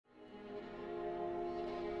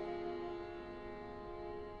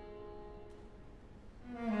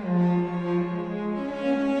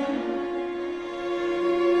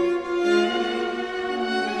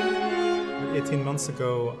18 months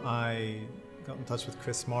ago, I got in touch with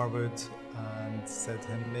Chris Marwood and said to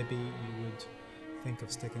him, maybe you would think of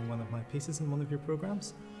sticking one of my pieces in one of your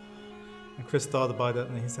programs. And Chris thought about it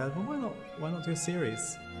and he said, well, why not do a series?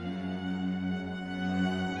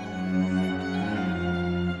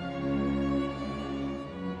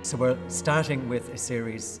 So we're starting with a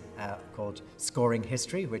series called Scoring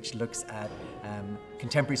History, which looks at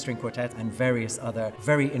contemporary string quartets and various other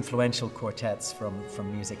very influential quartets from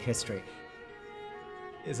music history.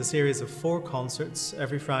 It's a series of 4 concerts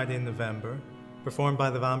every Friday in November, performed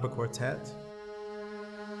by the Vanbrugh Quartet.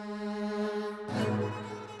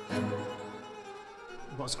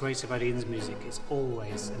 What's great about Ian's music is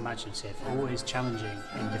always imaginative, always challenging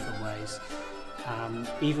in different ways.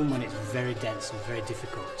 Even when it's very dense and very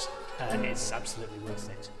difficult, it's absolutely worth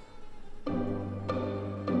it.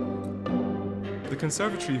 The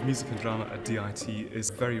Conservatory of Music and Drama at DIT is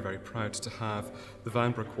very, very proud to have the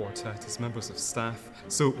Vanbrugh Quartet as members of staff.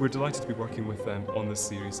 So we're delighted to be working with them on this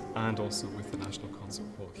series and also with the National Concert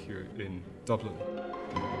Hall here in Dublin.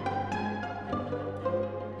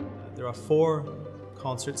 There are 4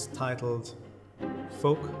 concerts titled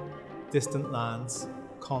Folk, Distant Lands,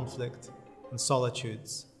 Conflict and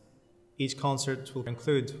Solitudes. Each concert will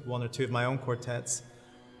include 1 or 2 of my own quartets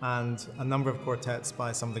and a number of quartets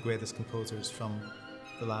by some of the greatest composers from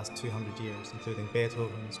the last 200 years, including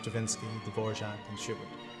Beethoven, Stravinsky, Dvorak and Schubert.